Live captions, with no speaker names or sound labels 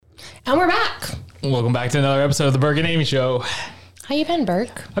And we're back. Welcome back to another episode of the Burke and Amy Show. How you been,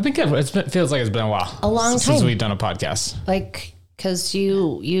 Burke? I've been good. It feels like it's been a while. A long time. Since we've done a podcast. Like, because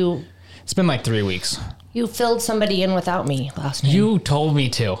you It's been like 3 weeks. filled somebody in without me last night. You told me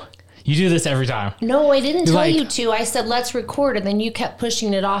to. You do this every time. No, I didn't tell like- you to. I said, let's record, and then you kept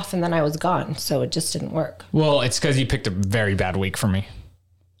pushing it off, and then I was gone, so it just didn't work. Well, it's because you picked a very bad week for me.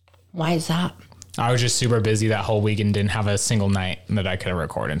 Why is that? I was just super busy that whole week and didn't have a single night that I could have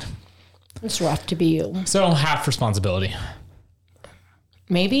recorded. It's rough to be you. So half responsibility.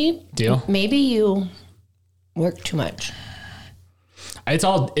 Maybe. Deal? Maybe you work too much.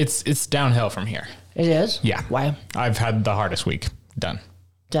 It's downhill from here. It is? Yeah. Why? I've had the hardest week done.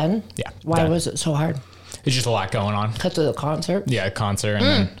 Done? Yeah. Why done. was it so hard? It's just a lot going on. Because of the concert? Yeah, concert and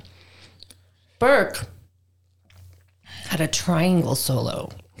then Burke had a triangle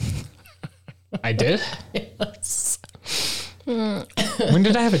solo. I did? Yes. When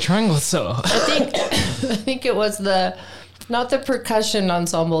did I have a triangle solo? I think it was not the percussion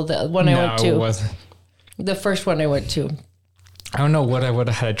ensemble, the one I went to. No, it wasn't. The first one I went to. I don't know what I would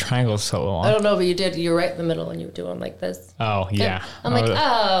have had a triangle solo on. I don't know, but you did. You were right in the middle and you were doing like this. Oh, yeah. I'm like,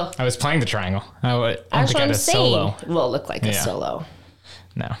 oh. I was playing the triangle. I don't think I That's what had I'm a saying. solo. Well, it looked like a Yeah. solo.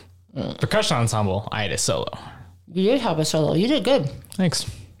 No. Percussion ensemble, I had a solo. You did have a solo. You did good. Thanks.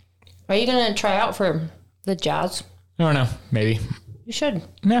 Are you going to try out for the jazz? I don't know. Maybe. You should.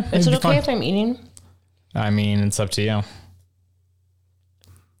 Yeah, Is it it'd be okay fun. if I'm eating? I mean, it's up to you.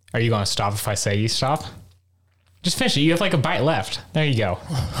 Are you going to stop if I say you stop? Just finish it. You have like a bite left. There you go.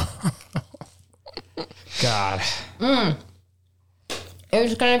 God.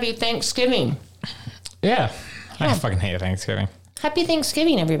 It's going to be Thanksgiving. Yeah. I fucking hate Thanksgiving. Happy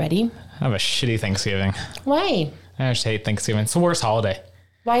Thanksgiving, everybody. I have a shitty Thanksgiving. Why? I just hate Thanksgiving. It's the worst holiday.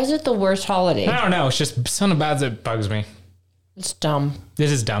 Why is it the worst holiday? I don't know. It's just something about it that bugs me. It's dumb. This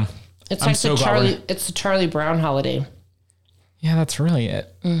is dumb. It's I'm like so glad we're- it's the Charlie Brown holiday. Yeah, that's really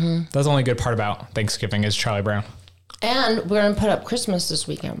it. Mm-hmm. That's the only good part about Thanksgiving is Charlie Brown. And we're going to put up Christmas this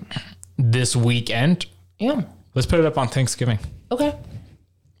weekend. This weekend, Yeah. let's put it up on Thanksgiving. Okay.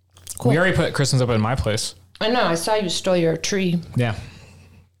 Cool. We already put Christmas up in my place. I know. I saw you stole your tree. Yeah.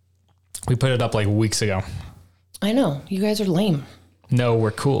 We put it up like weeks ago. I know. You guys are lame. No,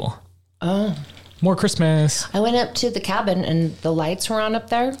 we're cool. Oh. More Christmas. I went up to the cabin and the lights were on up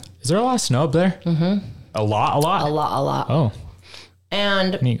there. Is there a lot of snow up there? Mm-hmm. A lot? A lot. Oh,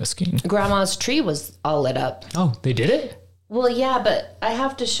 And I need to go skiing. Grandma's tree was all lit up. Oh, they did it? Well, yeah, but I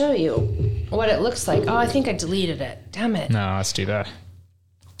have to show you what it looks like. Oh, I think I deleted it. Damn it. No, let's do that.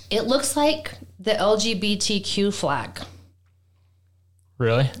 It looks like the LGBTQ flag.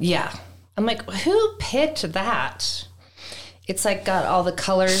 Really? Yeah. I'm like, who picked that? It's like got all the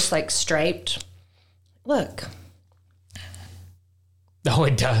colors like striped. Look. Oh,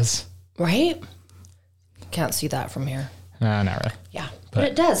 it does. Right? Can't see that from here. No, not really. Yeah. But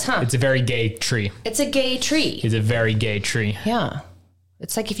it does, huh? It's a very gay tree. It's a gay tree. It's a very gay tree. Yeah.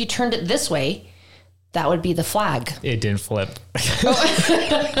 It's like if you turned it this way, that would be the flag. It didn't flip.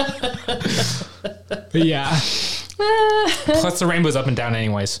 But yeah. Plus the rainbow's up and down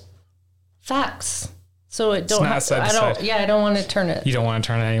anyways. Facts. So it don't. not side to side. Yeah, I don't want to turn it. You don't want to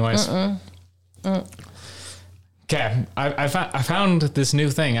turn it anyways. Okay, I found this new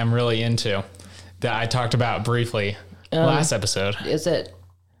thing I'm really into that I talked about briefly last episode, Is it?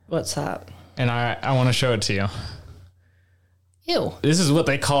 What's that? and I want to show it to you. Ew. This is what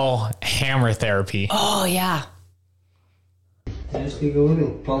they call hammer therapy. Oh yeah. Let's go to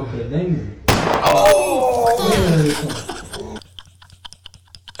Burke and Amy.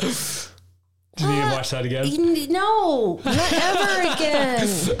 Do you need to watch that again? No, not ever again.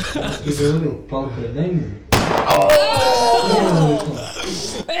 Let's go to Burke and Amy.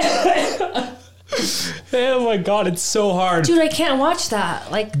 Oh my god, it's so hard. Dude, I can't watch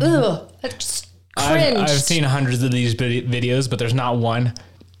that. Like, ugh. That's cringe. I've seen hundreds of these videos, but there's not one.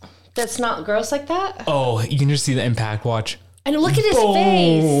 That's not gross like that. Oh, you can just see the impact. Watch. And look at his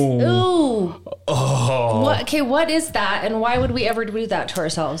face. Ooh. Oh. What? Okay, what is that? And why would we ever do that to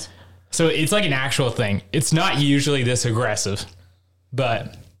ourselves? So it's like an actual thing. It's not usually this aggressive,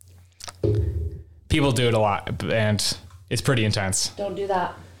 but people do it a lot, and it's pretty intense. Don't do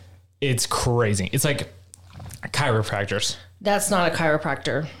that. It's crazy. It's like chiropractors. That's not a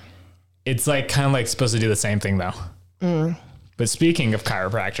chiropractor. It's like kind of like supposed to do the same thing though. But speaking of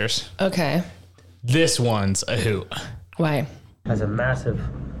chiropractors, Okay. this one's a hoot. Why? Has a massive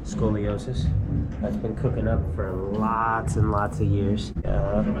scoliosis that's been cooking up for lots and lots of years.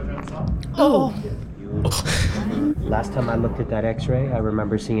 Oh. You Last time I looked at that x-ray, I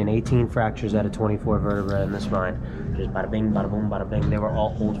remember seeing 18 fractures out of 24 vertebrae in the spine. Just bada bing, bada boom, bada bing. They were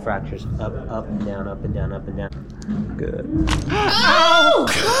all old fractures. Up, up, and down, up and down, up and down. Good. Oh,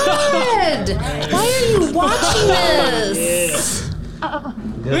 good. Why are you watching this?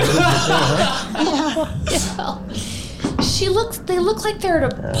 Good. They look like they're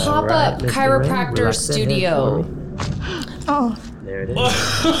at a pop-up Mr. Ray, chiropractor relax that head studio. for me. Oh, There it is.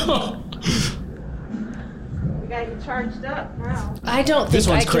 we gotta get charged up now. I don't think This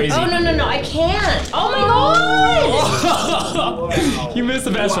one's I can. crazy. Oh, no, I can't. Oh my God. You missed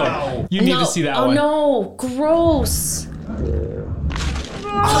the best one. You need to see that one. one. Oh no, gross.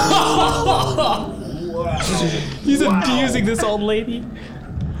 He's abusing this old lady.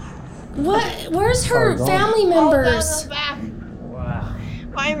 What? Where's her family members? Back. Wow.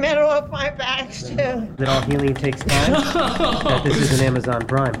 My middle of my back too. That all healing takes time? That this is an Amazon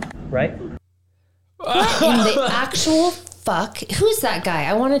Prime, right? In the actual fuck? Who's that guy?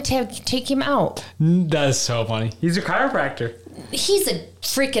 I want to take him out. That's so funny. He's a chiropractor. He's a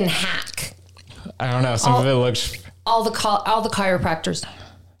freaking hack. I don't know. Some of it looks. All the chiropractors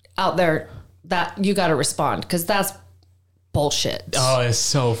out there, that you got to respond because that's bullshit. Oh, it's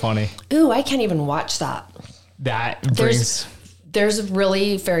so funny. Ooh, I can't even watch that. That brings. There's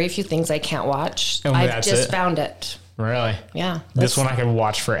really very few things I can't watch. Oh, I've that's just it? found it. Really? Yeah. This one I can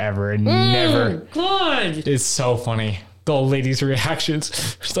watch forever and never. Good. It's so funny. The old lady's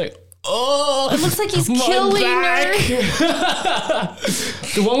reactions. She's like, oh. It looks like he's my killing back. her.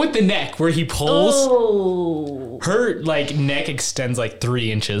 The one with the neck where he pulls. Oh. Her like neck extends like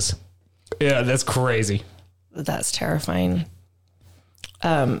 3 inches. Yeah, that's crazy. That's terrifying.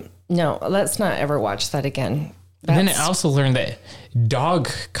 No, let's not ever watch that again. And then I also learned that dog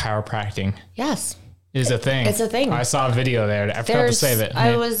chiropractic Yes. is a thing. It's a thing. I saw a video there. I forgot to save it.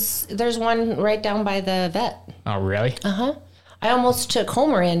 There's one right down by the vet. Oh, really? I almost took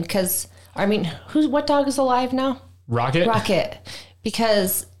Homer in because, what dog is alive now? Rocket? Rocket.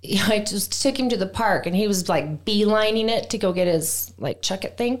 Because I just took him to the park and he was like beelining it to go get his like chuck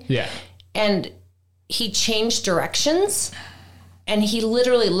it thing. Yeah. And he changed directions and he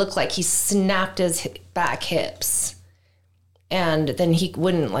literally looked like he snapped his back hips. And then he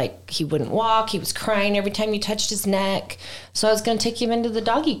wouldn't walk. He was crying every time you touched his neck. So I was going to take him into the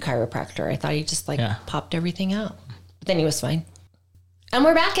doggy chiropractor. I thought he just popped everything out. But then he was fine. And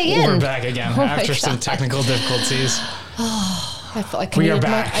we're back again. We're back again Oh after my some God. technical difficulties. I felt like We are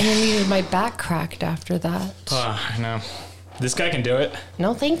back. I needed my back cracked after that. I know. This guy can do it.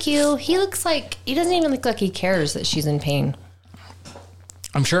 No, thank you. He doesn't even look like he cares that she's in pain.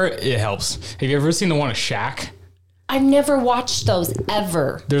 I'm sure it helps. Have you ever seen the one of Shaq? I've never watched those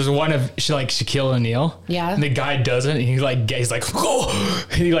ever. There's one of Shaquille O'Neal. Yeah. And the guy doesn't. And he's like, oh,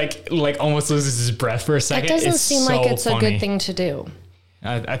 and he like almost loses his breath for a That second. doesn't It's seem so like it's funny. a good thing to do.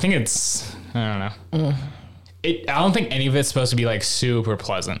 I think it's, I don't know. I don't think any of it's supposed to be like super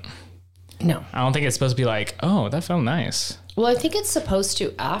pleasant. No. I don't think it's supposed to be like, oh, that felt nice Well, I think it's supposed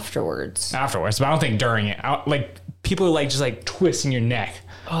to afterwards. afterwards, but I don't think during it. People are like just like twisting your neck,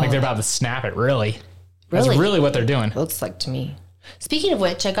 like they're about to snap it. Really, that's Really? really what they're doing. Looks like to me. Speaking of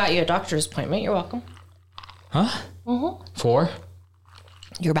which, I got you a doctor's appointment. You're welcome. Huh? 4?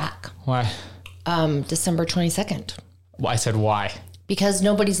 You're back. Why? December 22nd. Well, I said why. Because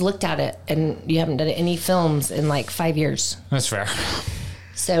nobody's looked at it and you haven't done any films in like 5 years. That's fair.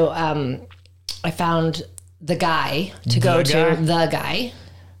 So I found the guy to go to, the guy,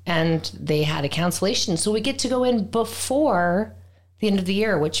 and they had a cancellation. So we get to go in before the end of the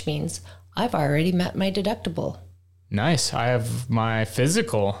year, which means I've already met my deductible. Nice. I have my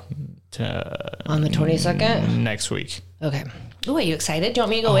physical On the 22nd? next week. Okay. Oh, are you excited? Do you want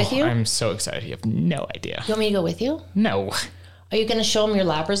me to go with you? I'm so excited. You have no idea. You want me to go with you? No. Are you going to show him your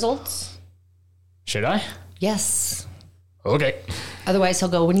lab results? Should I? Yes. Okay. Otherwise, he'll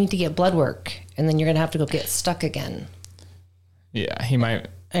go, we need to get blood work. And then you're going to have to go get stuck again. Yeah, he might.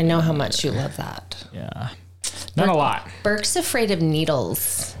 I know how much you love that. Yeah. Not a lot. Burke's afraid of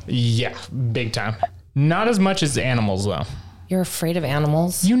needles. Yeah, big time. Not as much as animals, though. You're afraid of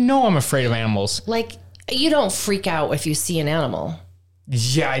animals? You know I'm afraid of animals. Like, you don't freak out if you see an animal.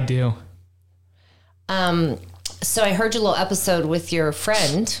 Yeah, I do. So I heard your little episode with your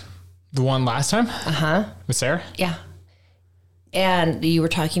friend. The one last time? Uh-huh. With Sarah? Yeah. And you were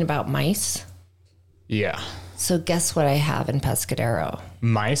talking about mice. Yeah. So guess what I have in Pescadero?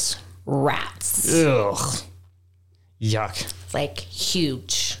 Mice? Rats. Ugh. Yuck. Like,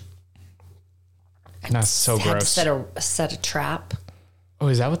 huge. That's so Had to gross. set a trap. Oh,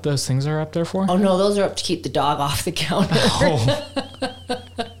 is that what those things are up there for? Oh, no, those are up to keep the dog off the counter. Oh.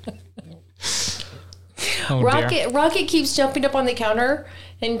 dear. Rocket keeps jumping up on the counter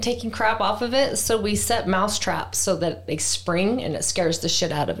and taking crap off of it. So we set mouse traps so that they spring and it scares the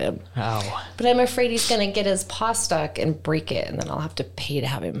shit out of him. Oh. But I'm afraid he's going to get his paw stuck and break it. And then I'll have to pay to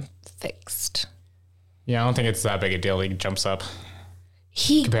have him fixed. Yeah, I don't think it's that big a deal. He jumps up.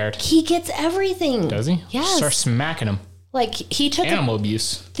 He gets everything. Does he? Yes. Start smacking him. Like he took Animal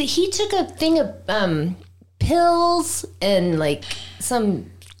abuse. He took a thing of pills and like some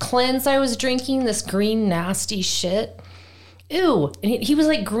cleanse I was drinking, this green nasty shit. Ew. And he was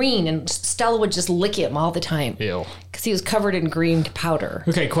like green and Stella would just lick him all the time. Ew. Because he was covered in green powder.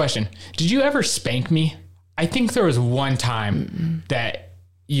 Okay, question. Did you ever spank me? I think there was one time that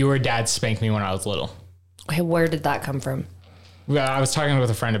your dad spanked me when I was little. Okay, where did that come from? Well, I was talking with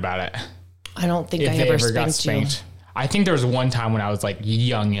a friend about it. I don't think If I they ever ever got spanked you. spanked. I think there was one time when I was like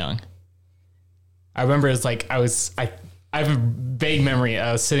young. I remember it's like I have a vague memory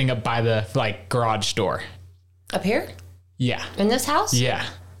of sitting up by the like garage door. Up here? Yeah. In this house? Yeah.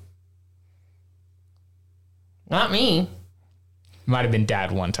 Not me. Might have been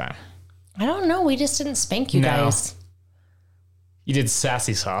dad one time. I don't know. We just didn't spank you No. guys. You did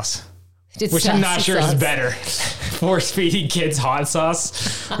sassy sauce. Did Which I'm not sassy sure is sauce. better. Force feeding kids hot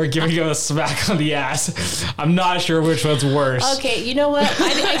sauce or giving them a smack on the ass. I'm not sure which one's worse. Okay, you know what?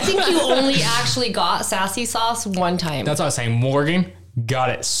 I think you only actually got sassy sauce one time. That's what I was saying. Morgan got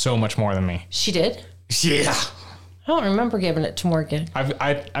it so much more than me. She did? Yeah. I don't remember giving it to Morgan.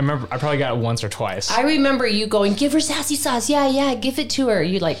 I remember I probably got it once or twice. I remember you going, give her sassy sauce. Yeah, give it to her.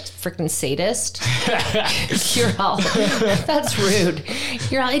 You like freaking sadist. You're all, that's rude.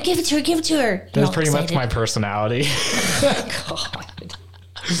 You're all, give it to her. That's pretty much my personality. God.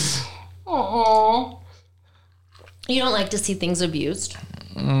 Aww. You don't like to see things abused?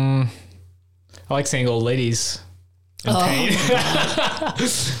 I like seeing old ladies in pain.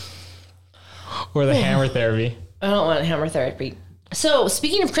 Or the hammer therapy. I don't want hammer therapy. So,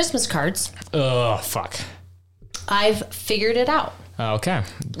 speaking of Christmas cards, Oh, fuck. I've figured it out. Okay.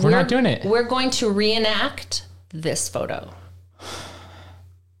 We're not doing it. We're going to reenact this photo.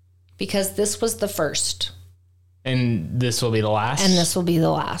 Because this was the first. And this will be the last? And this will be the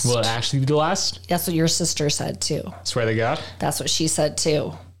last. Will it actually be the last? That's what your sister said too. Swear to God. That's what she said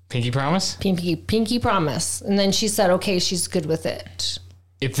too. Pinky promise? Pinky promise. And then she said, okay, she's good with it.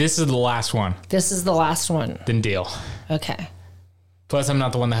 If this is the last one, This is the last one. then deal. Okay. Plus, I'm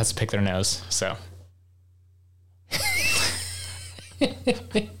not the one that has to pick their nose, so.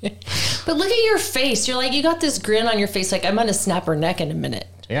 But look at your face. You're like, you got this grin on your face like, I'm going to snap her neck in a minute.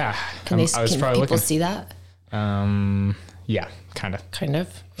 Yeah. Can I was can probably people looking. see that? Yeah, kind of. Kind of.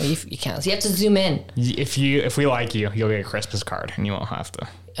 Well, you can't. So you have to zoom in. If we like you, you'll get a Christmas card, and you won't have to.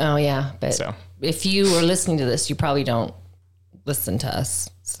 Oh, yeah. But So. if you are listening to this, you probably don't listen to us.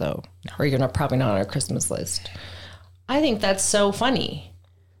 So, or you're not probably not on our Christmas list. I think that's so funny,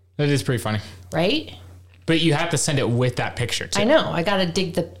 That is pretty funny. right? But you have to send it with that picture, too. I know. I got to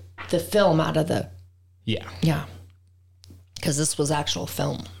dig the film out of the, Yeah. yeah. Because this was actual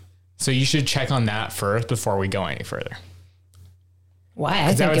film. So you should check on that first before we go any further. Why?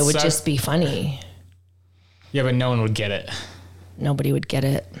 I that think it would would suck. just be funny. Yeah, but no one would get it. Nobody would get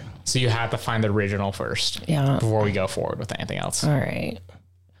it. So you have to find the original first Yeah. before we go forward with anything else. All right.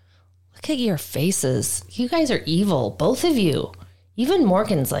 Look at your faces. You guys are evil, both of you. Even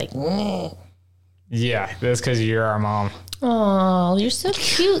Morgan's like, Yeah, that's because you're our mom. oh, you're so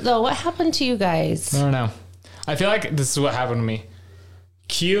cute though. What happened to you guys? I don't know. I feel like this is what happened to me.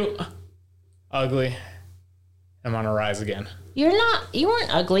 Cute, ugly, I'm on a rise again. You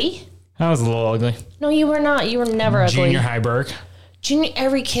weren't ugly. I was a little ugly. No, you were not. You were never ugly. Junior high Burke.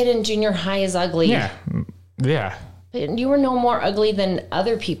 Every kid in junior high is ugly. Yeah. But you were no more ugly than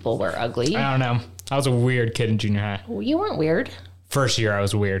other people were ugly. I don't know. I was a weird kid in junior high. You weren't weird. First year I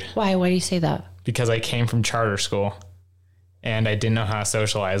was weird Why? Why do you say that? because I came from charter school and I didn't know how to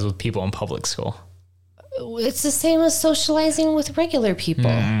socialize with people in public school. It's the same as socializing with regular people.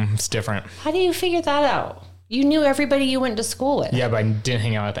 It's different. How do you figure that out? You knew everybody you went to school with. Yeah, but I didn't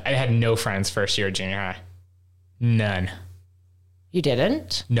hang out with. I had no friends first year of junior high. None. You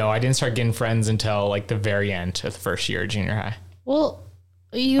didn't? No, I didn't start getting friends until like the very end of the first year of junior high. Well,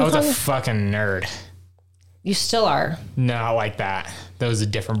 you I was a fucking nerd. you still are. Not like that. That was a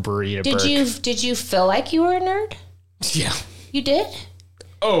different breed of Burke. Did you feel like you were a nerd? Yeah. You did?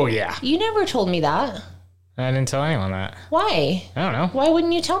 Oh, yeah. You never told me that. I didn't tell anyone that. Why? I don't know. Why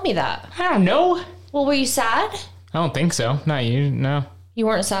wouldn't you tell me that? I don't know. Well, were you sad? I don't think so. Not you. No. You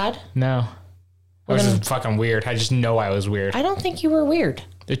weren't sad? No. I was just fucking weird. I just know I was weird. I don't think you were weird.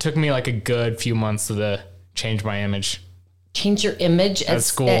 It took me like a good few months to change my image. change your image At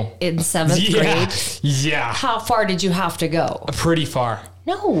school. in 7th grade? Yeah. How far did you have to go? Pretty far.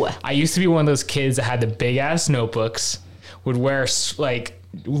 No. I used to be one of those kids that had the big ass notebooks, would wear like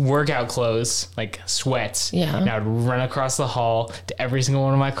workout clothes, like sweats. Yeah. And I would run across the hall to every single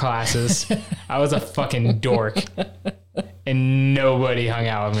one of my classes. I was a fucking dork. And nobody hung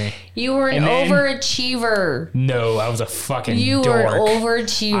out with me. You were an overachiever. No, I was a fucking You dork. were an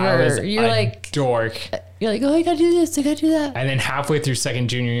overachiever. You're like dork. You're like, oh, I gotta do this, I gotta do that. And then halfway through second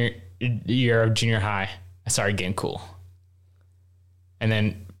junior year of junior high, I started getting cool. And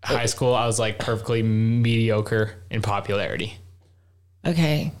then high school, I was like perfectly mediocre in popularity.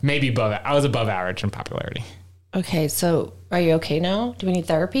 Okay. Maybe above. I was above average in popularity. Okay, so are you okay now? Do we need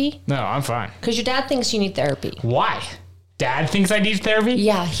therapy? No, I'm fine. Because your dad thinks you need therapy. Why? Dad thinks I need therapy?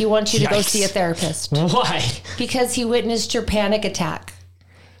 Yeah, he wants you to go Yikes. see a therapist. Why? Because he witnessed your panic attack.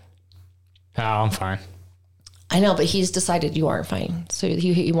 Oh, I'm fine. I know, but he's decided you aren't fine. So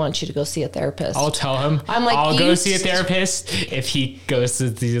he wants you to go see a therapist. I'll tell him. I'm like, I'll you go see a therapist if he goes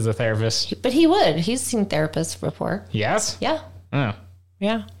to see the therapist. But he would. He's seen therapists before. Yes? Yeah. Oh.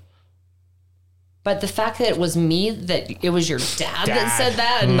 Yeah. But the fact that it was me, that it was your dad that said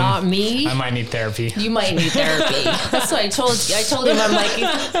that and not me. I might need therapy. You might need therapy. That's what I told him. I'm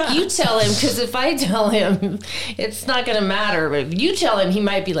like, you tell him, because if I tell him, it's not going to matter. But if you tell him, he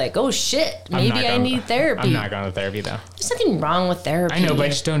might be like, oh shit, maybe I need therapy. I'm not going to therapy though. There's nothing wrong with therapy. I know, but I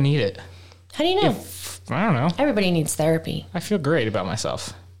just don't need it. How do you know? I don't know. Everybody needs therapy. I feel great about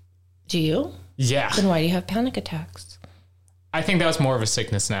myself. Do you? Yeah. Then why do you have panic attacks? I think that was more of a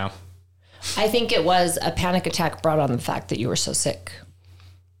sickness now. I think it was a panic attack brought on the fact that you were so sick.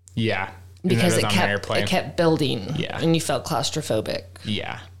 Yeah. Because it kept building. Yeah. And you felt claustrophobic.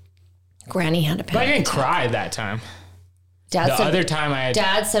 Yeah. Granny had a But I panic didn't attack. cry that time. Dad Other time I had...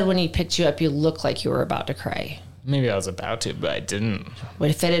 Dad said when he picked you up, you looked like you were about to cry. Maybe I was about to, but I didn't. What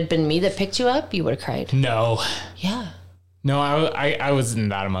if it had been me that picked you up? You would have cried. No. Yeah. No, I wasn't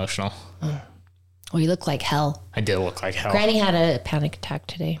that emotional. Well, you look like hell. I did look like hell. Granny had a panic attack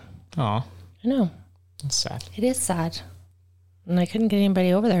today. Oh, I know. that's sad. It is sad. And I couldn't get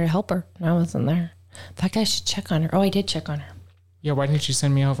anybody over there to help her. I wasn't there. In fact, I should check on her. Oh, I did check on her. Yeah, why didn't you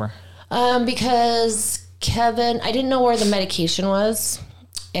send me over? Because Kevin, I didn't know where the medication was.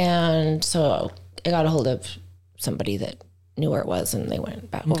 And so I got a hold of somebody that knew where it was, and they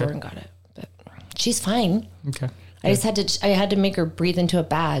went back over and got it. But she's fine. Okay. I had to make her breathe into a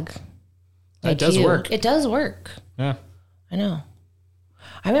bag. That does work. It does work. Yeah. I know.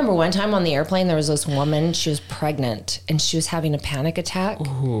 I remember one time on the airplane, there was this woman, she was pregnant and she was having a panic attack.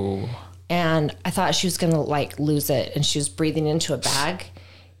 Ooh. And I thought she was going to like lose it. And she was breathing into a bag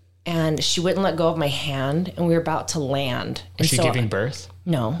and she wouldn't let go of my hand. And we were about to land. Was she giving birth?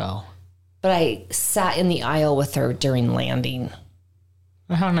 No. Oh. But I sat in the aisle with her during landing.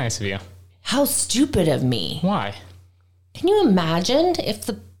 Well, how nice of you. How stupid of me. Why? Can you imagine if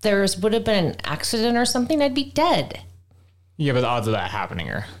there would have been an accident or something? I'd be dead. Yeah, but the odds of that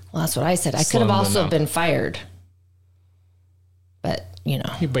happening are... Well, that's what I said. I could Slim have to also none. been fired. But, you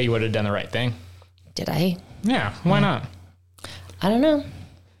know. But you would have done the right thing. Did I? Yeah, why not? I don't know.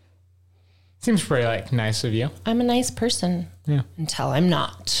 Seems pretty, like, nice of you. I'm a nice person. Yeah. Until I'm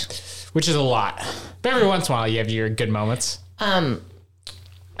not. Which is a lot. But every once in a while, you have your good moments. I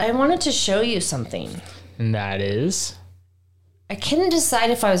wanted to show you something. And that is... I couldn't decide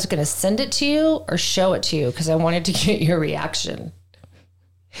if I was going to send it to you or show it to you because I wanted to get your reaction.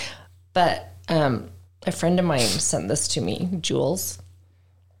 But a friend of mine sent this to me, Jules.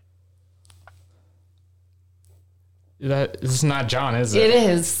 This is not John, is it? It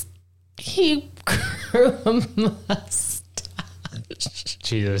is. He grew a mustache.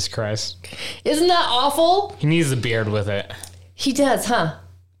 Jesus Christ. Isn't that awful? He needs a beard with it. He does, huh?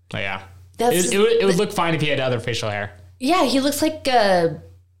 Oh, yeah. That's It would look fine if he had other facial hair. Yeah, he looks like the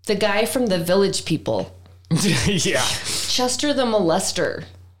guy from the Village People. Yeah. Chester the Molester.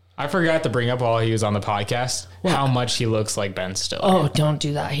 I forgot to bring up while he was on the podcast how much he looks like Ben Stiller. Oh, don't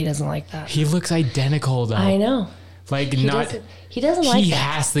do that. He doesn't like that. He looks identical though. I know. Like He not. doesn't like He that.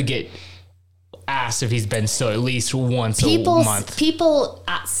 has to get asked if he's Ben Stiller at least once a month. People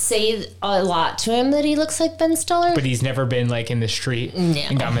say a lot to him that he looks like Ben Stiller. But he's never been like in the street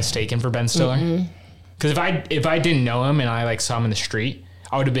and got mistaken for Ben Stiller. Because if I didn't know him and I like saw him in the street,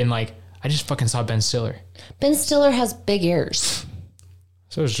 I would have been like, I just fucking saw Ben Stiller. Ben Stiller has big ears.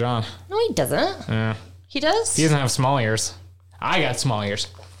 So does John. No, he doesn't. Yeah. He does? He doesn't have small ears. I got small ears.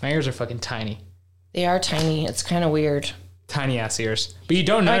 My ears are fucking tiny. They are tiny. It's kind of weird. Tiny ass ears. But you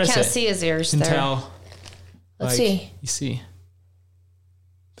don't I notice can't it see his ears there. until Let's like, see. you see.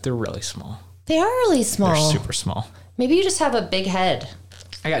 But they're really small. They are really small. They're super small. Maybe you just have a big head.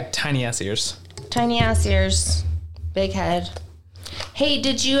 I got tiny ass ears. Tiny ass ears, big head. Hey,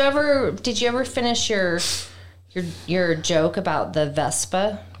 did you ever finish your joke about the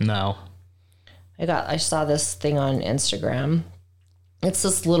Vespa? No. I saw this thing on Instagram. It's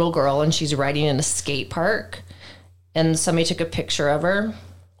this little girl and she's riding in a skate park, and somebody took a picture of her.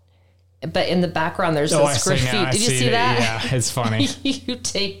 But in the background, there's this graffiti. Did you see that? Yeah, it's funny. You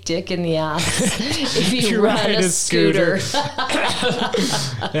take dick in the ass if you ride a scooter.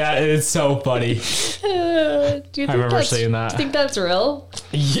 Yeah, it's so funny. Do you I remember seeing that. Do you think that's real?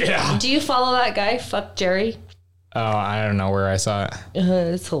 Yeah. Do you follow that guy? Fuck Jerry. Oh, I don't know where I saw it.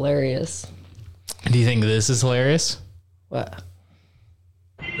 It's hilarious. Do you think this is hilarious? What?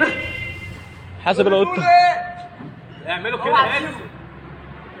 حسب القطة اعملوا كده حلو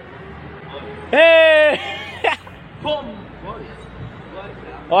ايه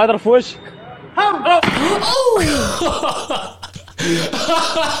اضرب في وشك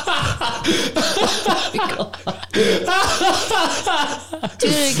Do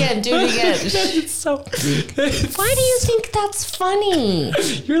it again. It's so. Why do you think that's funny?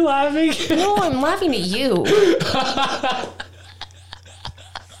 You're laughing. No, I'm laughing at you.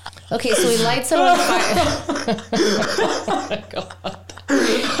 Okay, so he lights it on fire.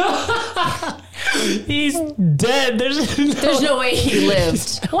 He's dead. There's no way he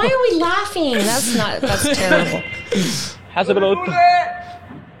lived. Why are we laughing? That's terrible. حسب القطة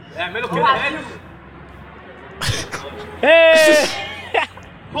اعملوا كده حلو ايه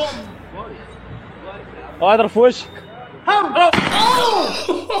اضرب في وشك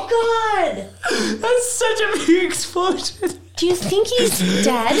Oh, God. That's such a big explosion. Do you think he's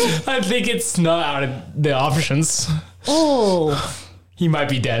dead? I think it's not out of the options. Oh. He might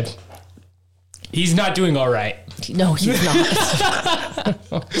be dead. He's not doing all right. No, he's not.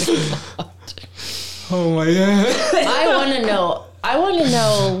 Oh my God. I want to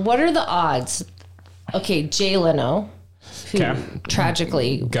know, what are the odds? Okay, Jay Leno, who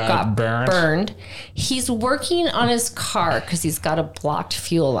tragically got burned. He's working on his car because he's got a blocked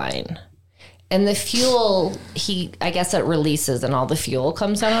fuel line. And the fuel, I guess it releases and all the fuel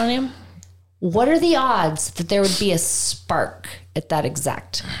comes out on him. What are the odds that there would be a spark at that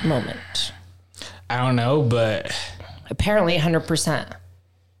exact moment? I don't know, but... Apparently 100%.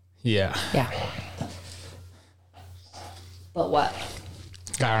 Yeah. Yeah. But what?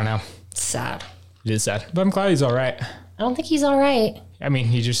 I don't know. Sad. It is sad. But I'm glad he's all right. I don't think he's all right. I mean,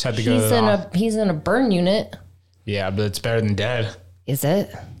 he just had to go to the He's in a burn unit. Yeah, but it's better than dead. Is it?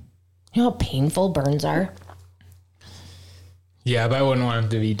 You know how painful burns are? Yeah, but I wouldn't want him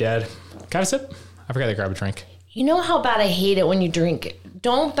to be dead. Can I have a sip? I forgot to grab a drink. You know how bad I hate it when you drink it.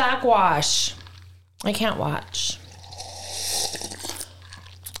 Don't backwash. I can't watch.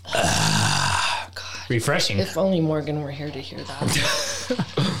 God. Refreshing. If only Morgan were here to hear that.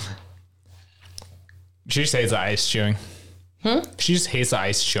 She just hates the ice chewing. She just hates the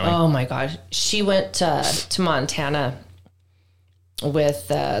ice chewing. Oh my God. She went to Montana with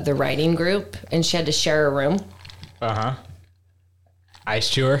the writing group, and she had to share a room. Uh-huh. Ice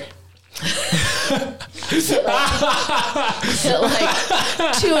chewer. At like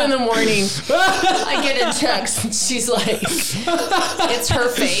 2 a.m, I get a text and she's like, it's her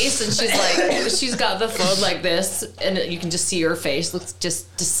face, and she's like, she's got the phone like this, and you can just see her face looks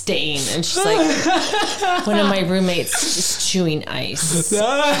just disdain, and she's like, one of my roommates is chewing ice.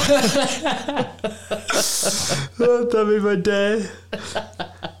 That made my day.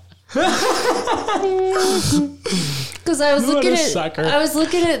 Because I was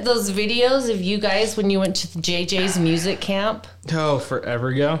looking at those videos of you guys when you went to JJ's music camp. Oh, forever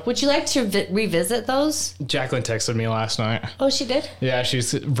ago. Would you like to revisit those? Jacqueline texted me last night. Oh, she did? Yeah,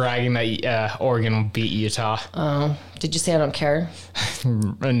 she's bragging that Oregon will beat Utah. Oh, did you say I don't care?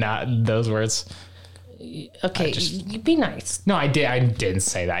 Not those words. Okay, you be nice. No, I didn't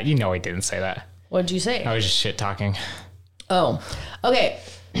say that. You know I didn't say that. What did you say? I was just shit talking. Oh, okay.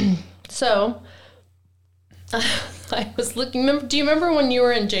 So, I was looking. Do you remember when you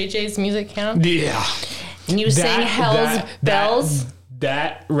were in JJ's music camp? Yeah. And you sang Hell's Bells?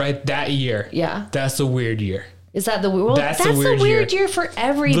 That year. Yeah. That's a weird year. Is that the weird? That's a weird year for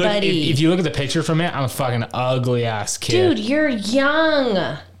everybody. Look, if you look at the picture from it, I'm a fucking ugly ass kid. Dude, you're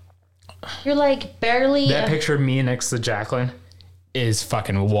young. You're like barely. That picture of me next to Jacqueline is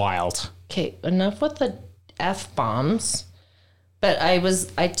fucking wild. Okay, enough with the F-bombs. But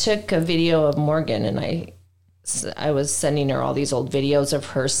I took a video of Morgan, and I was sending her all these old videos of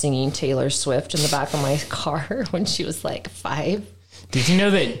her singing Taylor Swift in the back of my car when she was like 5. Did you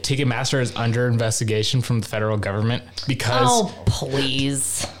know that Ticketmaster is under investigation from the federal government? Because oh,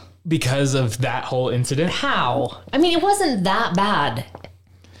 please. because of that whole incident. How? I mean, it wasn't that bad.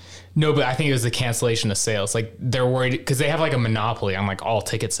 No, but I think it was the cancellation of sales. Like they're worried because they have like a monopoly on like all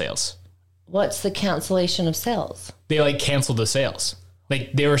ticket sales. What's the cancellation of sales? They like canceled the sales.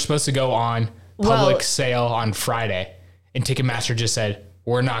 Like they were supposed to go on public sale on Friday, and Ticketmaster just said,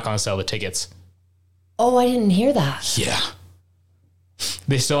 we're not going to sell the tickets. Oh, I didn't hear that. Yeah.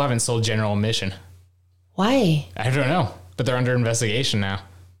 They still haven't sold general admission. Why? I don't know, but they're under investigation now.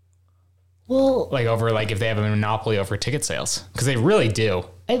 Well, Like over like if they have a monopoly over ticket sales, because they really do.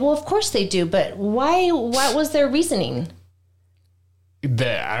 well, of course they do, but why? What was their reasoning? I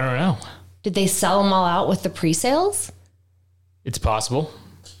don't know. Did they sell them all out with the pre-sales? It's possible.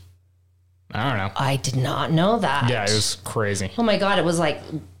 I don't know. I did not know that. Yeah, it was crazy. Oh my God, it was like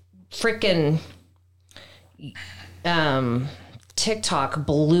freaking TikTok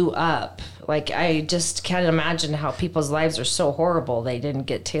blew up. Like, I just can't imagine how people's lives are so horrible they didn't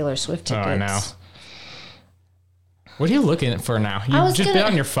get Taylor Swift tickets. Oh, I know. What are you looking for now? You've just been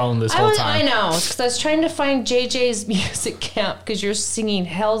on your phone this whole time. I know, because I was trying to find JJ's music camp because you're singing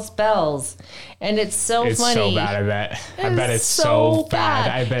Hell's Bells, and it's so funny. It's so bad, I bet. I bet it's so bad.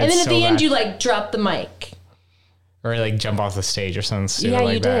 I bet and it's then at so the end, bad. you like drop the mic. Or like jump off the stage or something stupid Yeah,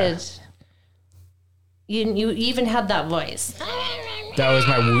 like you that. did. You even had that voice. That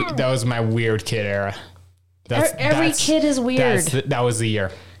was my weird kid era. Every kid is weird. That was the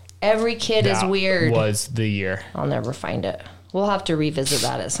year. Every kid is weird. That was the year. I'll never find it. We'll have to revisit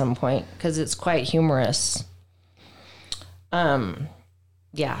that at some point because it's quite humorous. Yeah.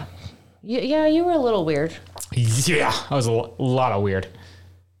 Yeah, you were a little weird. Yeah, I was a lot of weird.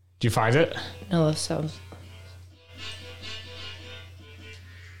 Did you find it? No, so.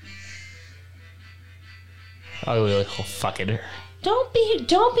 Oh, fuck it. Don't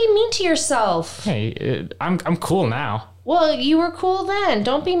be mean to yourself. Hey, I'm cool now. Well, you were cool then.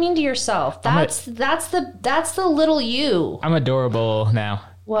 Don't be mean to yourself. That's the little you. I'm adorable now.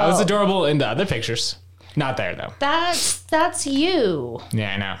 Well, I was adorable in the other pictures. Not there though. That's you.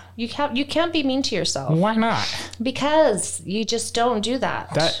 Yeah, I know. You can't be mean to yourself. Why not? Because you just don't do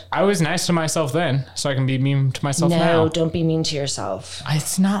that. I was nice to myself then, so I can be mean to myself now. No, don't be mean to yourself.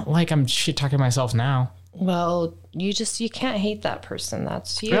 It's not like I'm shit talking myself now. Well, you can't hate that person.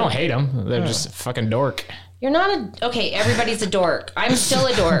 That's you. I don't hate them. They're just a fucking dork. You're not okay, everybody's a dork. I'm still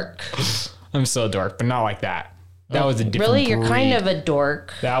a dork. I'm still a dork, but not like that. That was a different Really? breed. You're kind of a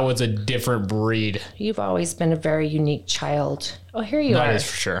dork. That was a different breed. You've always been a very unique child. Oh, here you are. That is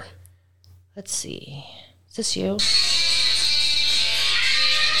for sure. Let's see. Is this you?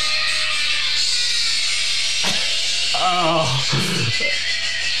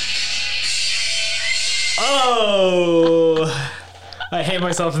 Oh, I hate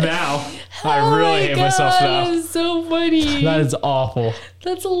myself now. I really hate myself now. That is so funny. That is awful.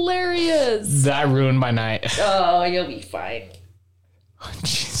 That's hilarious. That ruined my night. Oh, you'll be fine.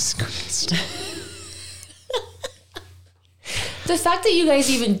 Jesus Christ. The fact that you guys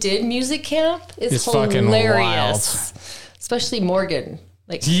even did music camp is It's fucking hilarious. Especially Morgan.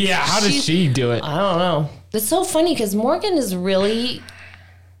 Like, Yeah, how did she do it? I don't know. It's so funny because Morgan is really,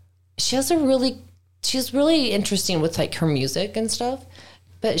 she's really interesting with like her music and stuff,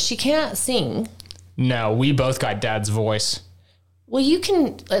 but she can't sing. No, we both got Dad's voice. Well, you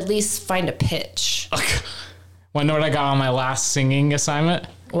can at least find a pitch. Want to know what I got on my last singing assignment?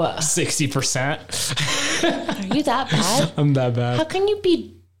 What? 60%. Are you that bad? I'm that bad. How can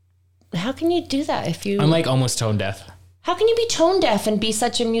you do that if you... I'm like almost tone deaf. How can you be tone deaf and be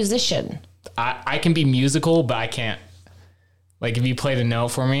such a musician? I can be musical, but I can't. Like if you played a note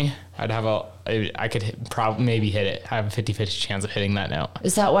for me, I could maybe hit it. I have a 50-50 chance of hitting that note.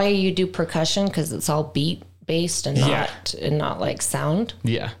 Is that why you do percussion? Because it's all beat based and not like sound?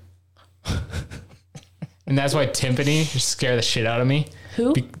 Yeah. And that's why timpani scare the shit out of me.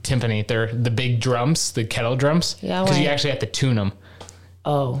 Who? Timpani. They're the big drums, the kettle drums. Yeah, because why? you actually have to tune them.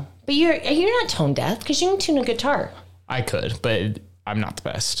 Oh. But you're not tone deaf because you can tune a guitar. I could, but I'm not the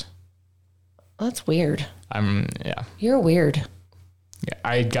best. That's weird. Yeah. You're weird. Yeah,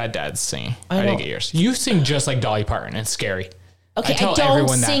 I got Dad's singing. I I didn't don't- get yours. You sing just like Dolly Parton. It's scary. Okay, I tell don't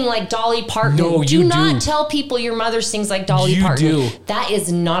everyone that. sing like Dolly Parton. No, do you not do. tell people your mother sings like Dolly You Parton. do. That is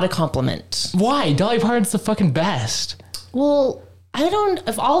not a compliment. Why? Dolly Parton's the fucking best. Well,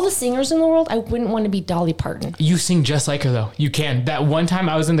 of all the singers in the world, I wouldn't want to be Dolly Parton. You sing just like her though. You can. That one time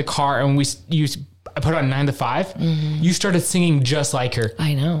I was in the car and I put on 9 to 5. Mm-hmm. You started singing just like her.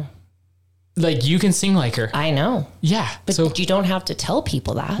 I know. Like you can sing like her. I know. Yeah. But So you don't have to tell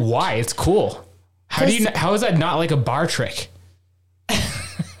people that. why? It's cool. How is that not like a bar trick?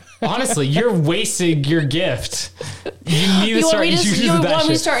 Honestly, you're wasting your gift. You need to You start want using that me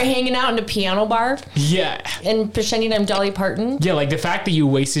to shit. start hanging out in a piano bar Yeah. and pretending I'm Dolly Parton? Yeah, like the fact that you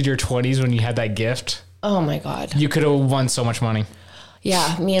wasted your 20s when you had that gift, Oh my God. you could have won so much money.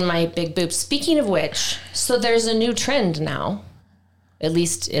 Yeah, me and my big boobs. Speaking of which, so there's a new trend now, at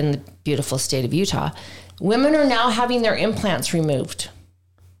least in the beautiful state of Utah. Women are now having their implants removed.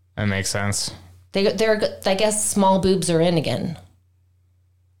 That makes sense. They're I guess small boobs are in again.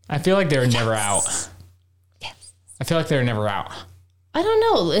 I feel like they're never out. Yes. I feel like they're never out. I don't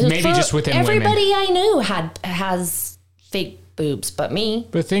know. Maybe just within everybody I knew has fake boobs, but me.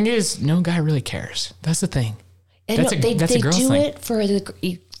 But the thing is, no guy really cares. That's the thing. And That's a girl's do thing. it for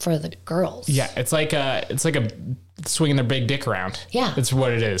the girls. Yeah, it's like a swinging their big dick around. Yeah. That's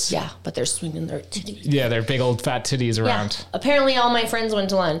what it is. Yeah, but they're swinging their titties. Yeah, their big old fat titties Yeah. around. Apparently, all my friends went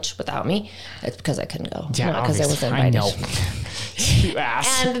to lunch without me. It's because I couldn't go. Yeah, not because I was obviously. invited. I know. You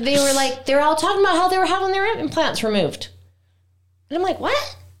ass. And they were all talking about how they were having their implants removed. And I'm like,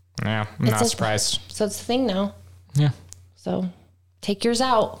 what? Yeah, I'm not a- surprised. So it's a thing now. Yeah. So take yours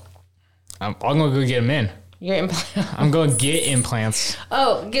out. I'm going to go get them in. Your implant. I'm going to get implants.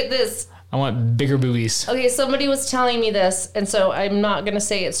 Oh, get this. I want bigger boobies. Okay, somebody was telling me this, and so I'm not going to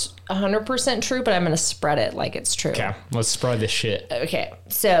say it's 100% true, but I'm going to spread it like it's true. Okay, let's spread this shit. Okay,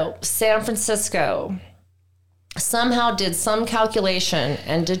 so San Francisco somehow did some calculation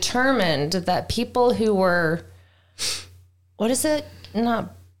and determined that people who were, what is it?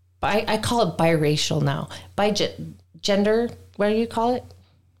 Not I call it biracial now. Gender, what do you call it?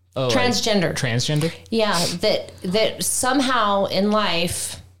 Oh, Transgender. Like transgender? Yeah, that somehow in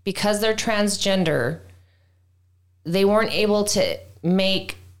life, because they're transgender, they weren't able to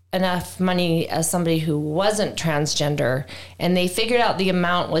make enough money as somebody who wasn't transgender, and they figured out the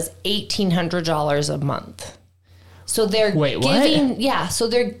amount was $1,800 a month. So they're Wait, what? giving, yeah. So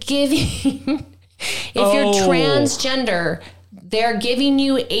they're giving. If you're transgender, they're giving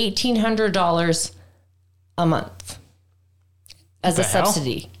you $1,800 a month as a The hell?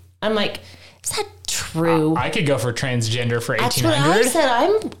 subsidy. I'm like, is that true? I could go for transgender for That's what I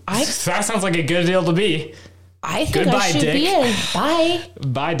 $1,800. said. That sounds like a good deal to be. I think Goodbye, I should Dick. be in. Bye.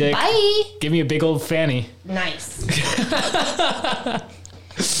 Bye, Dick. Bye. Give me a big old fanny. Nice.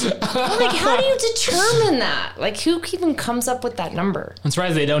 I'm like, how do you determine that? Like, who even comes up with that number? I'm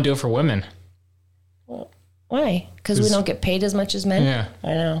surprised they don't do it for women. Why? Because we don't get paid as much as men? Yeah. I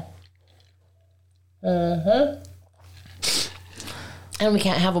know. Uh-huh. And we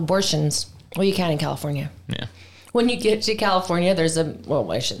can't have abortions. Well, you can in California. Yeah. When you get to California, there's I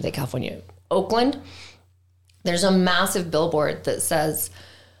shouldn't say California, Oakland, there's a massive billboard that says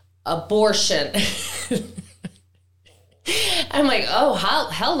abortion. I'm like, oh,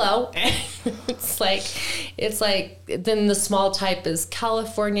 hello. It's like, then the small type is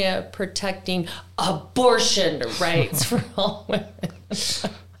California protecting abortion rights for all women.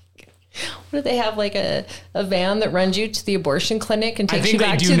 What do they have, like a van that runs you to the abortion clinic and takes you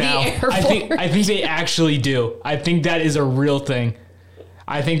back to the airport? I think they actually do. I think that is a real thing.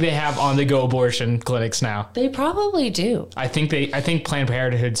 I think they have on-the-go abortion clinics now. They probably do. I think Planned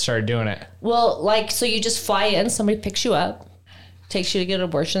Parenthood started doing it. Well, like, so you just fly in, somebody picks you up, takes you to get an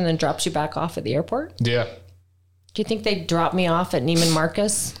abortion, and then drops you back off at the airport? Yeah. Do you think they'd drop me off at Neiman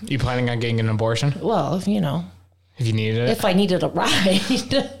Marcus? You planning on getting an abortion Well, you know, if you needed it? if I needed a ride.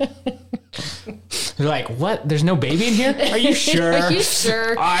 They're like, what? There's no baby in here? Are you sure? Are you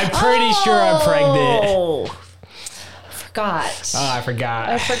sure? I'm pretty sure I'm pregnant. Oh, forgot. Oh, I forgot.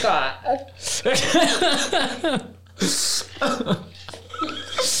 I forgot.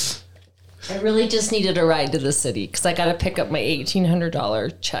 I really just needed a ride to the city because I got to pick up my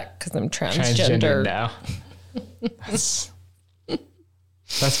 $1,800 check because I'm transgender. now. That's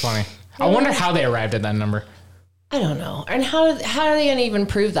funny. I wonder how they arrived at that number. I don't know. And how are they going to even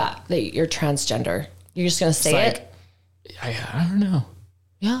prove that you're transgender? You're just going to say like, it? I don't know.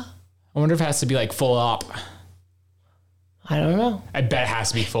 Yeah. I wonder if it has to be like full op. I don't know. I bet it has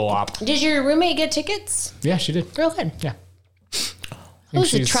to be full op. Did your roommate get tickets? Yeah, she did. Real good. Yeah. It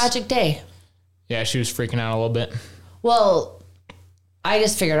was a tragic day. Yeah, she was freaking out a little bit. Well, I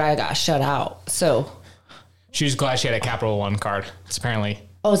just figured I got shut out. So. She was glad she had a Capital One card. It's apparently.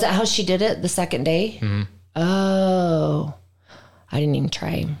 Oh, is that how she did it the second day? Mm-hmm. Oh. I didn't even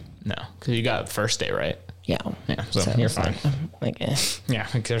try. No, because you got first day, right? Yeah. Yeah, so you're fine. Like, Yeah,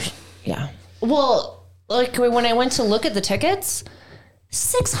 there's. Yeah. Well, like when I went to look at the tickets,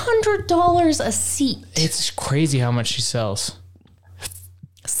 $600 a seat. It's crazy how much she sells.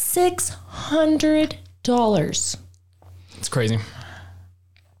 $600. It's crazy.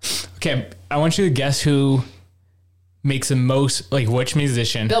 Okay, I want you to guess who makes the most, like which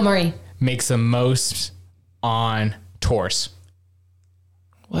musician Bill Murray. makes the most on tours?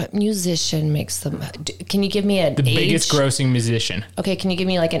 What musician makes them? Can you give me an The age? biggest grossing musician. Okay, can you give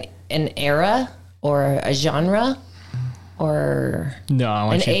me like an era or a genre or No, I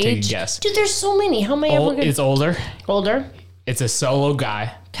want an you to take age? a guess. Dude, there's so many. How am I ever gonna? It's older. Older. It's a solo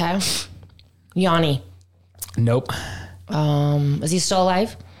guy. Okay. Yanni. Nope. Is he still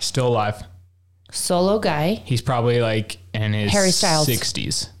alive? Still alive. Solo guy. He's probably like in his Harry Styles.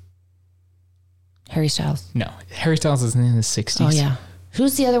 60s. Harry Styles. No, Harry Styles isn't in his 60s. Oh yeah.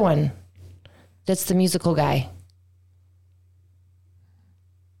 Who's the other one? That's the musical guy.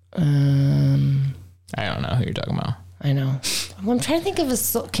 I don't know who you're talking about. I know. I'm trying to think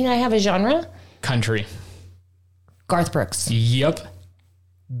of can I have a genre? Country. Garth Brooks. Yep.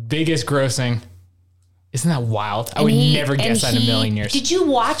 Biggest grossing. Isn't that wild? I would never guess that in a million years. Did you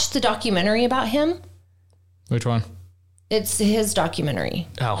watch the documentary about him? Which one? It's his documentary.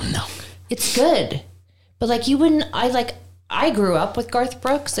 Oh, no. It's good. But like I grew up with Garth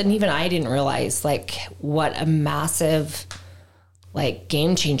Brooks and even I didn't realize like what a massive like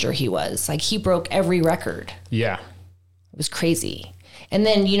game changer he was. Like he broke every record. Yeah. It was crazy. And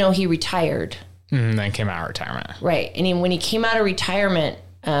then, he retired. And then came out of retirement. Right. And when he came out of retirement,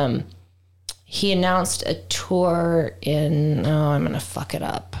 he announced a tour in, I'm going to fuck it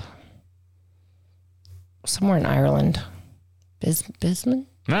up. Somewhere in Ireland. Bisman?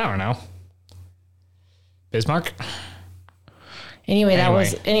 I don't know. Bismarck?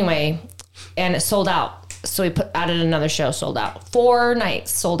 Anyway, and it sold out. So he added another show, sold out. 4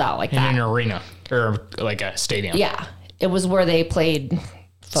 nights sold out like In that. an arena or like a stadium. Yeah. It was where they played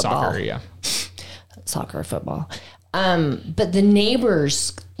football. Soccer, yeah. Soccer, football. But the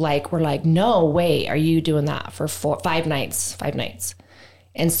neighbors were like, no way, are you doing that for 5 nights? 5 nights.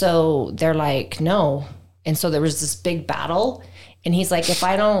 And so they're like, no. And so there was this big battle. And he's like, if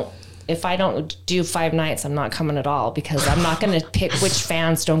I don't do 5 nights, I'm not coming at all because I'm not going to pick which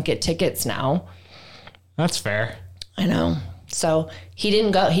fans don't get tickets now. That's fair. I know. So he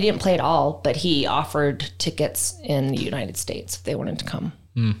didn't go. He didn't play at all, but he offered tickets in the United States if they wanted to come.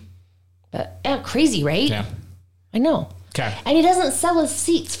 But yeah, crazy, right? Yeah. I know. Okay. And he doesn't sell his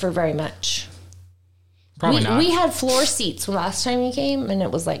seats for very much. Probably not. We had floor seats last time he came, and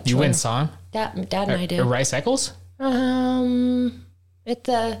it was like You went and saw him? Dad and I did. Rice Eccles? At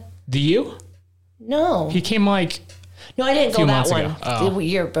the The U? no, He came like no, I didn't go few that months one. ago. Oh. The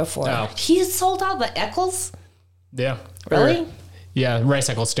year before. Oh. He sold out the Eccles. yeah. Really? Yeah, Rice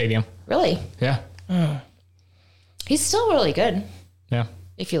Eccles Stadium. Really? Yeah. He's still really good. Yeah.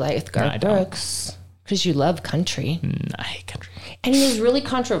 If you like I Garth don't. Brooks, because you love country. I hate country. And he was really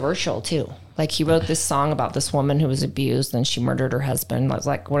controversial too. Like he wrote this song about this woman who was abused and she murdered her husband. It was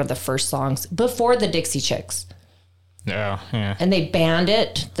like one of the first songs before the Dixie Chicks. Oh, yeah. And they banned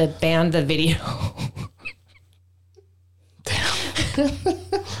it. They banned the video.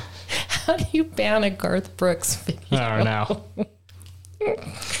 How do you ban a Garth Brooks video? I don't know.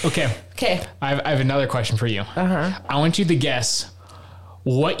 Okay. Okay. I have another question for you. I want you to guess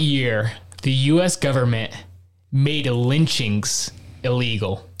what year the U.S. government made lynchings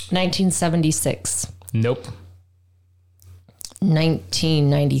illegal. 1976. Nope.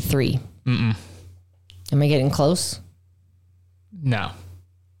 1993. Am I getting close? No.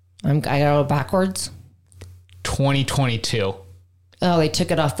 I gotta go backwards. 2022. Oh, they took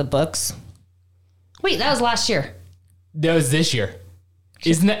it off the books. Wait, that was last year. That was this year.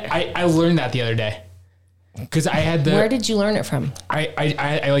 Isn't that? I learned that the other day. Because I had Where did you learn it from? I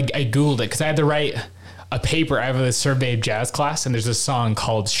Googled it because I had to write a paper. I have a survey of jazz class, and there's a song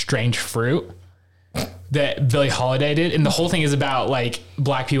called Strange Fruit that Billie Holiday did. And the whole thing is about like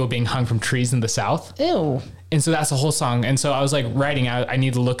black people being hung from trees in the South. Ew. And so that's the whole song. And so I was like writing out, I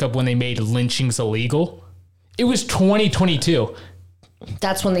need to look up when they made lynchings illegal. It was 2022.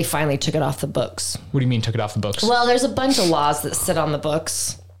 That's when they finally took it off the books. What do you mean took it off the books? Well, there's a bunch of laws that sit on the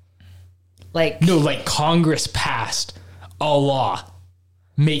books. No, like Congress passed a law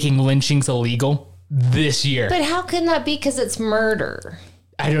making lynchings illegal this year. But how can that be? Because it's murder.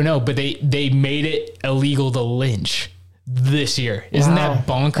 I don't know, but they made it illegal to lynch this year. Isn't that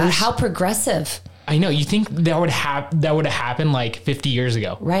bonkers? How progressive. I know. You think that would have happened like 50 years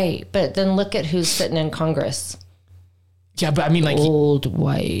ago? Right. But then look at who's sitting in Congress. Yeah, but I mean, like, Old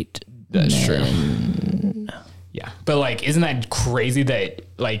white. that's true. Yeah, but like, isn't that crazy that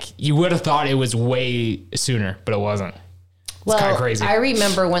like you would have thought it was way sooner, but it wasn't? It's kind of crazy. I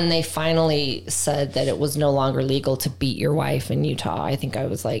remember when they finally said that it was no longer legal to beat your wife in Utah. I think I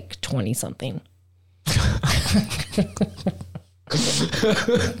was like 20 something.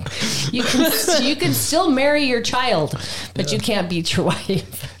 You can still marry your child, but you can't beat your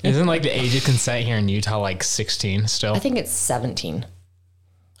wife. Isn't like the age of consent here in Utah like 16 still? I think it's 17.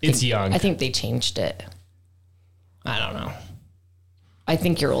 It's young. I think they changed it. I don't know. I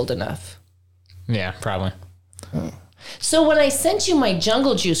think you're old enough. Yeah, probably. So when I sent you my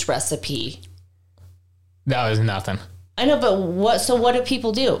jungle juice recipe, That was nothing. I know, but what do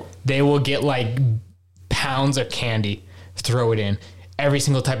people do? They will get like pounds of candy, throw it in. Every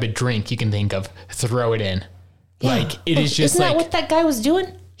single type of drink you can think of, throw it in. Yeah. Like it is just Isn't that like what that guy was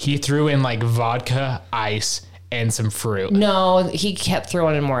doing? he threw in like vodka, ice, and some fruit. No, he kept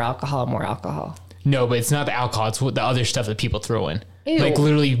throwing in more alcohol, more alcohol. No, but it's not the alcohol. It's what the other stuff that people throw in. Ew. Like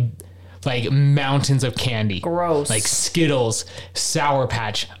literally like mountains of candy. Gross. Like Skittles, Sour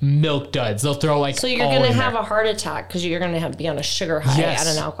Patch, Milk Duds. They'll throw like So you're all going to in have there. a heart attack because you're going to be on a sugar high Yes.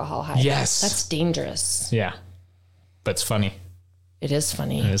 and an alcohol high. Yes. That's dangerous. Yeah. But it's funny. It is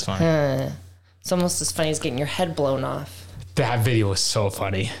funny. It is funny. It's almost as funny as getting your head blown off. That video was so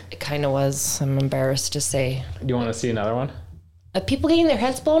funny. It kind of was. I'm embarrassed to say. Do you want to see another one? People getting their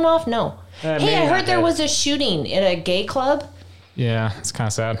heads blown off? No. maybe Hey, I not heard there that. was a shooting at a gay club, Yeah, it's kind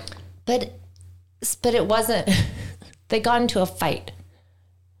of sad. but it wasn't. They got into a fight.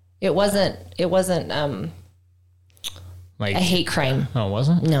 It wasn't Like a hate crime. Oh, it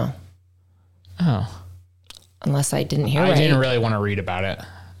wasn't? No, Oh. unless I didn't hear I right. didn't really want to read about it.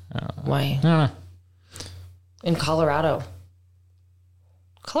 Why? I don't know. In Colorado.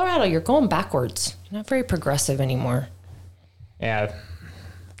 Colorado, you're going backwards. You're not very progressive anymore. Yeah.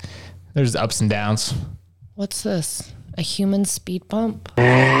 There's ups and downs. What's this? A human speed bump?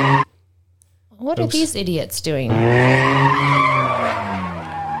 What are these idiots doing?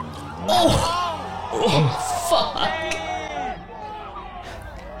 Oh, fuck.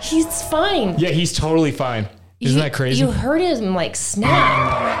 He's fine. Yeah, he's totally fine. Isn't that crazy? You heard him like snap.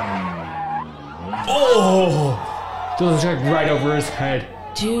 Those are right over his head.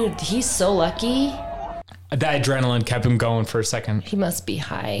 Dude, he's so lucky. That adrenaline kept him going for a second. He must be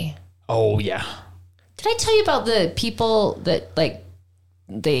high. Oh, yeah. Did I tell you about the people that like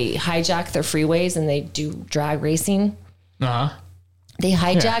they hijack their freeways and they do drag racing? Uh-huh. They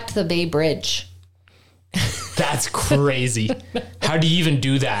hijacked the Bay Bridge. That's crazy. How do you even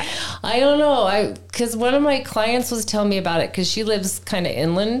do that? I don't know. Because one of my clients was telling me about it because she lives kind of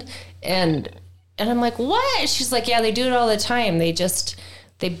inland, and I'm like, what? She's like, yeah, they do it all the time. They just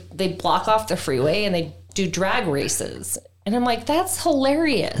they block off the freeway and they do drag races, and I'm like, that's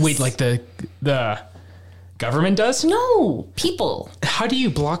hilarious. Wait, like the government does? No, people. How do you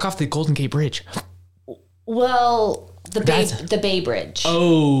block off the Golden Gate Bridge? Well, That's- the Bay Bridge.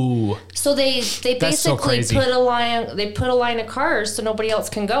 Oh, So they That's so basically crazy. put a line of cars so nobody else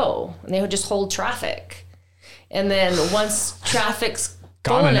can go, and they would just hold traffic. And then once traffic's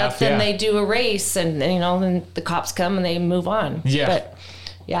Gone full enough, enough, then yeah. they do a race, and then the cops come and they move on. Yeah. But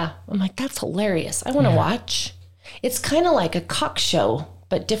yeah, I'm like, that's hilarious. I want to watch. It's kind of like a cock show,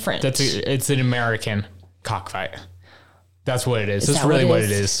 but different. it's an American cockfight. That's what it is. That's that really what it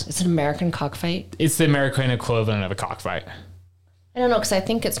is. It's an American cockfight. It's the American equivalent of a cockfight. I don't know, because I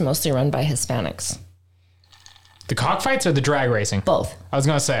think it's mostly run by Hispanics. The cockfights or the drag racing? Both. I was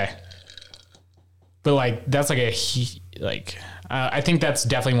gonna say, but like that's like I think that's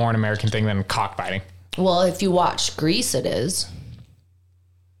definitely more an American thing than cockfighting. Well, if you watch Grease, it is.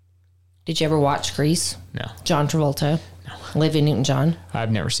 Did you ever watch Grease? No, John Travolta, Olivia Newton-John.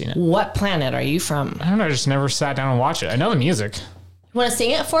 I've never seen it. What planet are you from? I don't know. I just never sat down and watched it. I know the music. You want to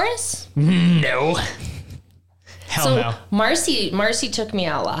sing it for us? No. Hell So no. Marcy took me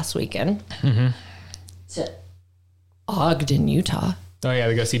out last weekend to Ogden, Utah, Oh yeah,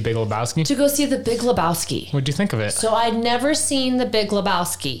 they go see Big Lebowski. to go see The Big Lebowski. What'd you think of it? So I'd never seen The Big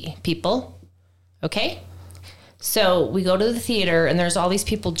Lebowski, people. Okay? So we go to the theater, and there's all these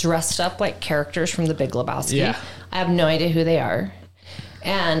people dressed up like characters from The Big Lebowski. Yeah. I have no idea who they are.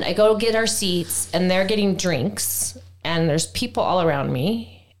 And I go get our seats, and they're getting drinks, and there's people all around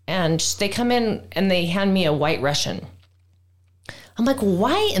me. And they come in, and they hand me a White Russian. I'm like,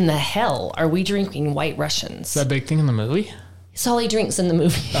 why in the hell are we drinking White Russians? Is that a big thing in the movie? It's all he drinks in the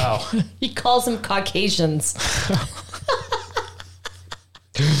movie. Oh. He calls them Caucasians.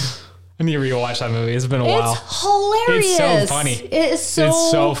 I need to rewatch that movie. It's been a while. It's hilarious. It's so funny. It is so,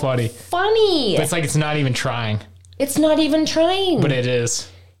 It's so funny. funny. But it's like it's not even trying, It's not even trying. but it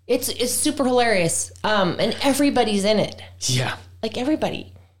is. It's super hilarious. And everybody's in it. Yeah. Like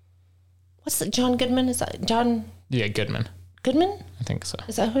everybody. What's that? John Goodman? Is that John Yeah, Goodman. Goodman? I think so.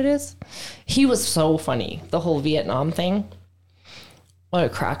 Is that who it is? He was so funny. The whole Vietnam thing. What a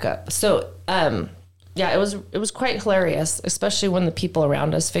crack up. So Yeah, it was quite hilarious, especially when the people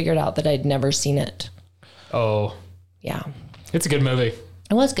around us figured out that I'd never seen it. Oh, Yeah. it's a good movie.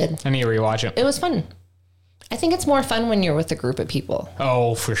 It was good. I need to rewatch it. It was fun. I think it's more fun when you're with a group of people.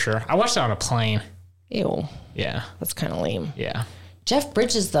 Oh, for sure. I watched it on a plane. Ew. Yeah. That's kind of lame. Yeah. Jeff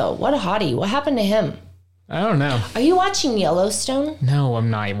Bridges, though, what a hottie. What happened to him? I don't know. Are you watching Yellowstone? No, I'm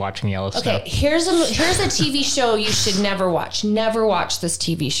not watching Yellowstone. Okay, here's a TV show you should never watch. Never watch this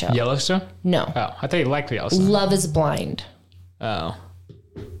TV show. Yellowstone? No. Oh, I thought you liked Yellowstone. Love is Blind. Oh.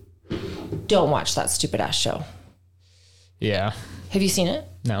 Don't watch that stupid ass show. Yeah. Have you seen it?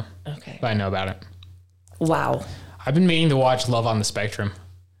 No. Okay. But I know about it. Wow. I've been meaning to watch Love on the Spectrum.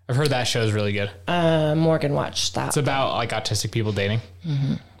 I've heard that show is really good. Morgan watched that. It's about like autistic people dating.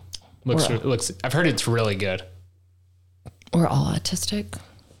 Mm-hmm. Looks. I've heard it's really good. We're all autistic.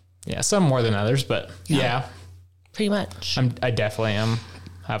 Yeah, some more than others, but yeah, Pretty much. I definitely am.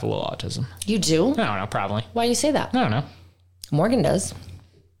 Have a little autism. You do? I don't know, probably. Why do you say that? I don't know. Morgan does.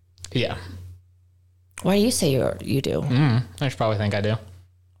 Yeah. Why do you say you do? I should probably think I do.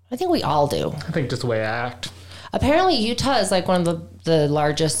 I think we all do. I think just the way I act. Apparently, Utah is like one of the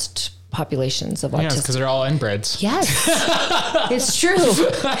largest populations of Yeah, autistic. because they're all inbreds. Yes, it's true.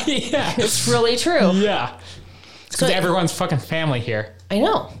 Yeah. It's really true. Yeah. It's because everyone's fucking family here. I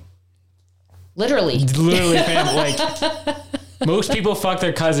know. Literally. Literally family. Like, most people fuck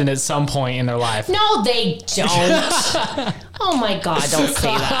their cousin at some point in their life. No, they don't. Oh my God, don't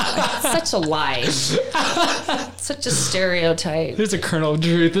say that. It's such a lie. Such a stereotype. There's a kernel of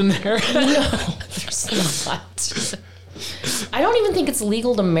truth in there. No, there's not. I don't even think it's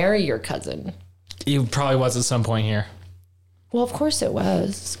legal to marry your cousin. You probably was at some point here. Well, of course it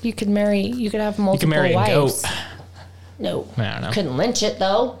was. You could have multiple You can marry wives. a goat. No. I don't know. Couldn't lynch it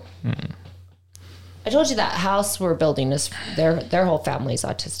though. I told you that house we're building is their whole family's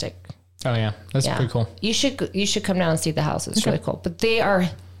autistic. Oh yeah, that's Yeah. pretty cool. You should come down and see the house. It's really cool. But they are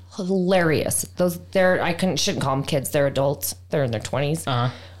hilarious. Shouldn't call them kids. They're adults. They're in their 20s.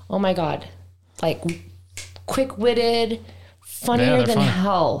 Uh-huh. Oh my God. Like quick-witted, Yeah, funnier they're than funny.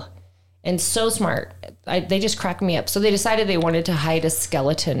 hell, and so smart. They just crack me up. So they decided they wanted to hide a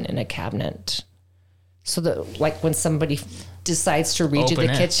skeleton in a cabinet. So that like when somebody decides to read Open you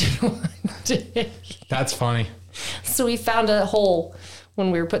the it. kitchen. That's funny. So we found a hole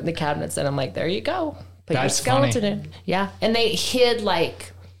when we were putting the cabinets in. I'm like, there you go. Put your That's skeleton funny. in. Yeah. And they hid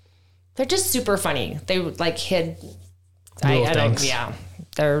they're just super funny. They hid. Little I don't, things. yeah.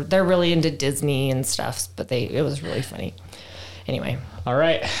 They're really into Disney and stuff, but it was really funny. Anyway, All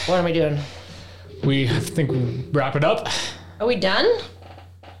right, what am I doing? we think we wrap it up. Are we done?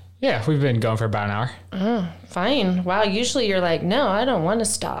 Yeah, we've been going for about an hour. Fine. Wow. Usually you're like, no, I don't want to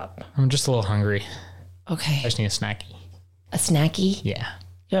stop. I'm just a little hungry. Okay. I just need a snacky. A snacky? Yeah.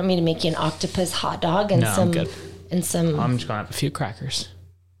 You want me to make you an octopus hot dog and No, I'm some good. and some I'm just gonna have a few crackers.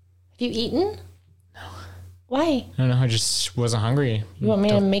 Have you eaten? No. Why? I don't know. I just wasn't hungry. You want me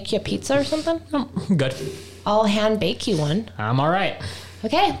to make you a pizza or something? I'm good. I'll hand bake you one. I'm all right.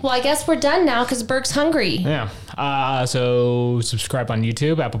 Okay, well, I guess we're done now because Burke's hungry. Yeah. So subscribe on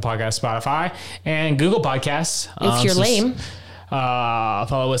YouTube, Apple Podcasts, Spotify, and Google Podcasts. If you're lame.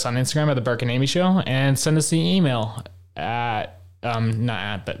 Follow us on Instagram at the Burke and Amy Show, and send us the email at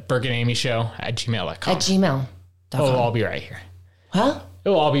but Burke and Amy Show at gmail.com. At gmail.com. It'll all be right here. Huh?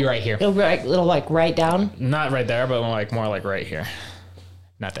 It'll all be right here. It'll write down, Not right there, but more like right here.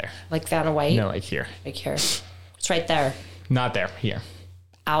 Not there. like Vanna White. No, like here. Like here. It's right there. Not there. Here.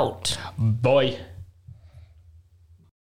 Out. Boy.